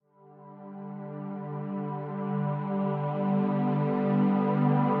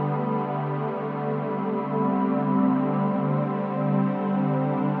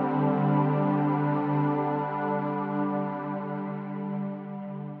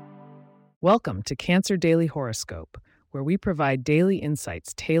Welcome to Cancer Daily Horoscope, where we provide daily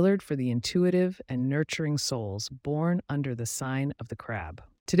insights tailored for the intuitive and nurturing souls born under the sign of the crab.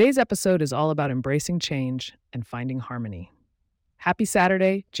 Today's episode is all about embracing change and finding harmony. Happy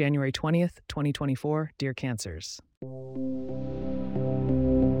Saturday, January 20th, 2024, dear Cancers.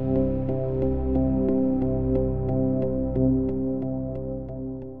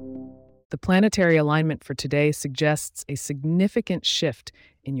 The planetary alignment for today suggests a significant shift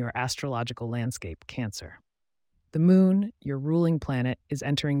in your astrological landscape, Cancer. The moon, your ruling planet, is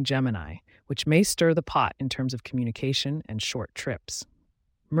entering Gemini, which may stir the pot in terms of communication and short trips.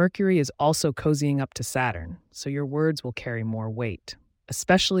 Mercury is also cozying up to Saturn, so your words will carry more weight,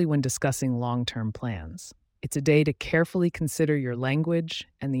 especially when discussing long-term plans. It's a day to carefully consider your language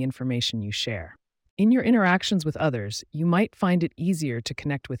and the information you share. In your interactions with others, you might find it easier to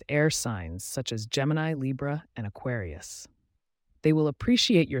connect with air signs such as Gemini, Libra, and Aquarius. They will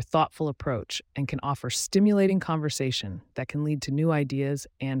appreciate your thoughtful approach and can offer stimulating conversation that can lead to new ideas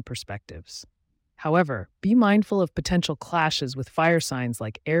and perspectives. However, be mindful of potential clashes with fire signs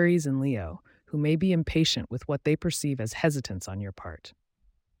like Aries and Leo, who may be impatient with what they perceive as hesitance on your part.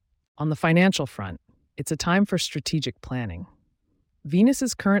 On the financial front, it's a time for strategic planning.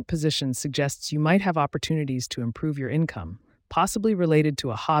 Venus's current position suggests you might have opportunities to improve your income, possibly related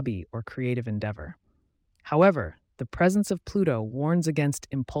to a hobby or creative endeavor. However, the presence of Pluto warns against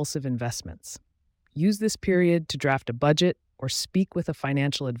impulsive investments. Use this period to draft a budget or speak with a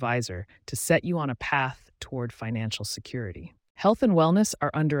financial advisor to set you on a path toward financial security. Health and wellness are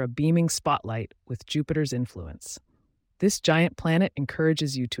under a beaming spotlight with Jupiter's influence. This giant planet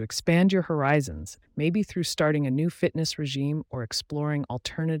encourages you to expand your horizons, maybe through starting a new fitness regime or exploring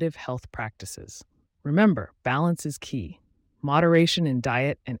alternative health practices. Remember, balance is key. Moderation in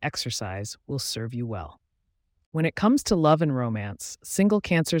diet and exercise will serve you well. When it comes to love and romance, single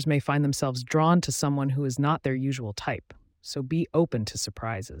Cancers may find themselves drawn to someone who is not their usual type, so be open to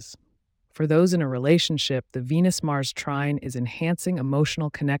surprises. For those in a relationship, the Venus-Mars trine is enhancing emotional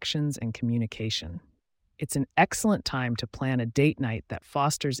connections and communication. It's an excellent time to plan a date night that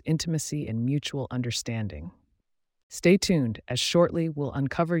fosters intimacy and mutual understanding. Stay tuned, as shortly we'll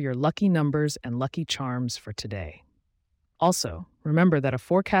uncover your lucky numbers and lucky charms for today. Also, remember that a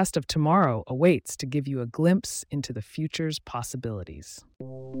forecast of tomorrow awaits to give you a glimpse into the future's possibilities.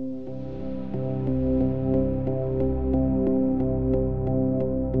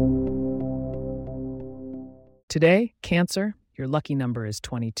 Today, Cancer, your lucky number is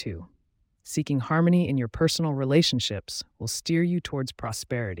 22. Seeking harmony in your personal relationships will steer you towards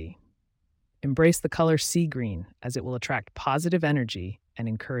prosperity. Embrace the color sea green, as it will attract positive energy and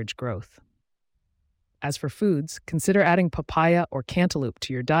encourage growth. As for foods, consider adding papaya or cantaloupe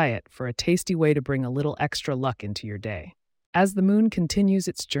to your diet for a tasty way to bring a little extra luck into your day. As the moon continues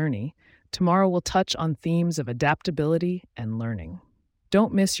its journey, tomorrow will touch on themes of adaptability and learning.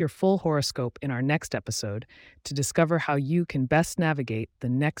 Don't miss your full horoscope in our next episode to discover how you can best navigate the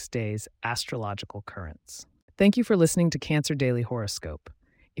next day's astrological currents. Thank you for listening to Cancer Daily Horoscope.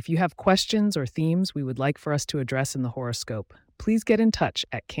 If you have questions or themes we would like for us to address in the horoscope, please get in touch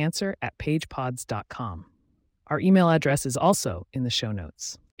at cancer@pagepods.com. Our email address is also in the show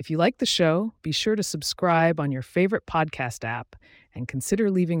notes. If you like the show, be sure to subscribe on your favorite podcast app and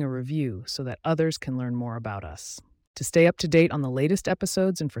consider leaving a review so that others can learn more about us. To stay up to date on the latest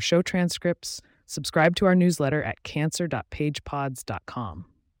episodes and for show transcripts, subscribe to our newsletter at cancer.pagepods.com.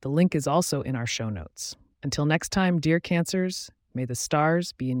 The link is also in our show notes. Until next time, dear Cancers, may the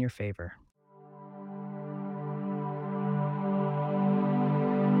stars be in your favor.